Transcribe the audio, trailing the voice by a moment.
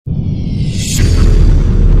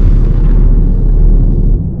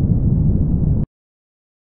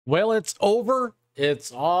Well, it's over.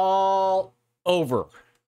 It's all over.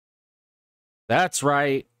 That's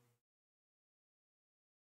right.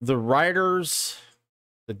 The writers,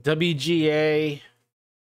 the WGA,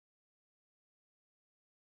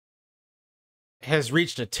 has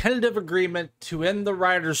reached a tentative agreement to end the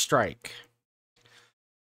writers' strike.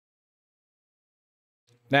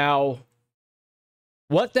 Now,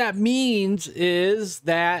 what that means is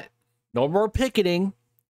that no more picketing.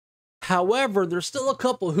 However, there's still a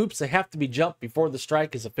couple hoops that have to be jumped before the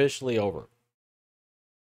strike is officially over.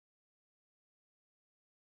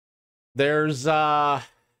 There's a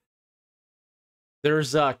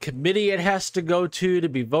committee it has to go to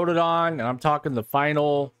be voted on, and I'm talking the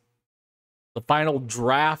final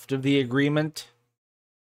draft of the agreement.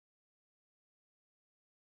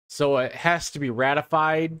 So it has to be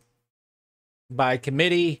ratified by a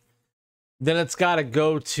committee. Then it's got to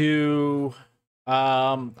go to,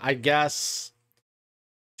 I guess,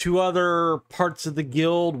 2 other parts of the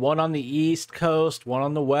guild, one on the East Coast, one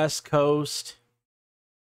on the West Coast.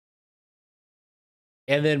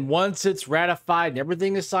 And then once it's ratified and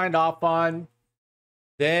everything is signed off on,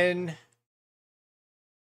 then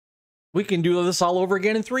we can do this all over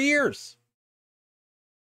again in 3 years.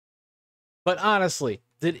 But honestly,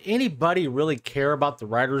 did anybody really care about the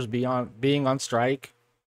writers being on strike?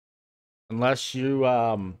 Unless you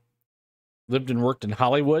lived and worked in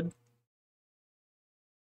Hollywood.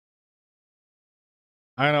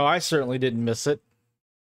 I know I certainly didn't miss it.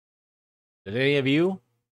 Did any of you?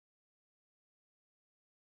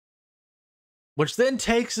 Which then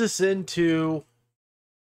takes us into,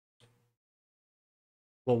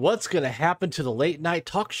 well, what's going to happen to the late night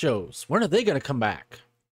talk shows? When are they going to come back?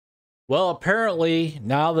 Well, apparently,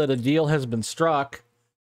 now that a deal has been struck,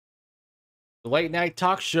 the late night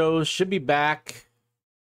talk shows should be back,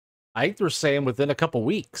 I think they're saying within a couple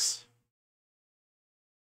weeks.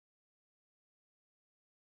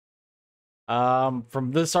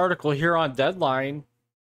 From this article here on Deadline,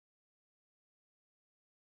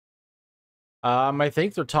 I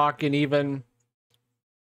think they're talking even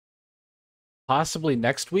possibly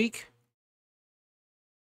next week.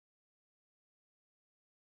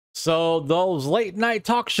 So those late night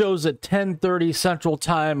talk shows at 10:30 Central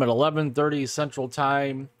Time, at 11:30 Central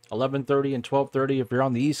Time, 11:30 and 12:30 if you're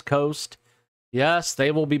on the East Coast, yes,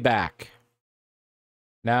 they will be back.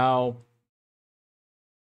 Now,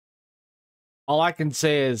 all I can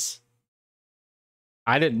say is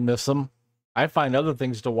I didn't miss them. I find other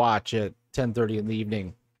things to watch at 10:30 in the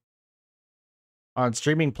evening on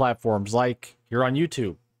streaming platforms like here on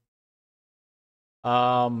YouTube.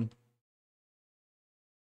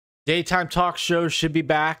 Daytime talk shows should be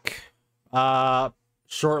back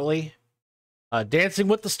shortly. Dancing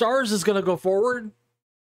with the Stars is going to go forward.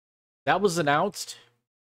 That was announced.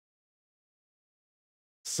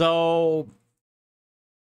 So,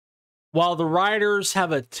 while the writers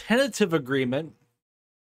have a tentative agreement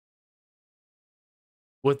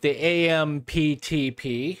with the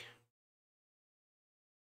AMPTP,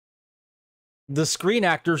 the screen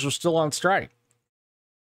actors are still on strike.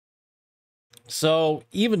 So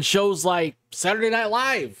even shows like Saturday Night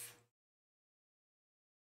Live,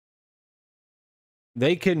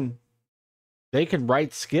 they can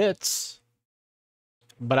write skits,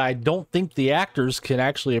 but I don't think the actors can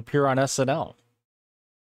actually appear on SNL.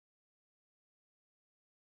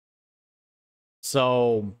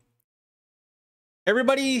 So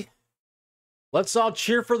everybody, let's all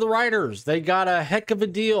cheer for the writers. They got a heck of a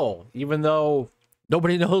deal, even though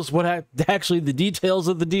nobody knows what actually the details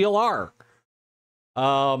of the deal are.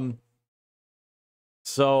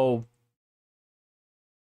 So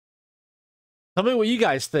tell me what you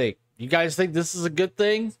guys think. You guys think this is a good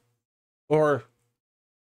thing? Or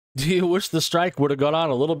do you wish the strike would have gone on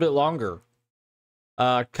a little bit longer?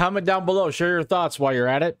 Comment down below. Share your thoughts while you're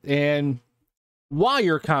at it. And while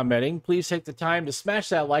you're commenting, please take the time to smash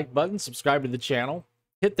that like button, subscribe to the channel,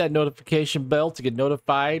 hit that notification bell to get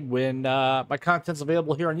notified when my content's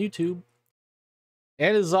available here on YouTube.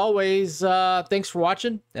 And as always, thanks for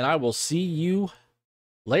watching, and I will see you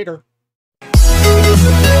later.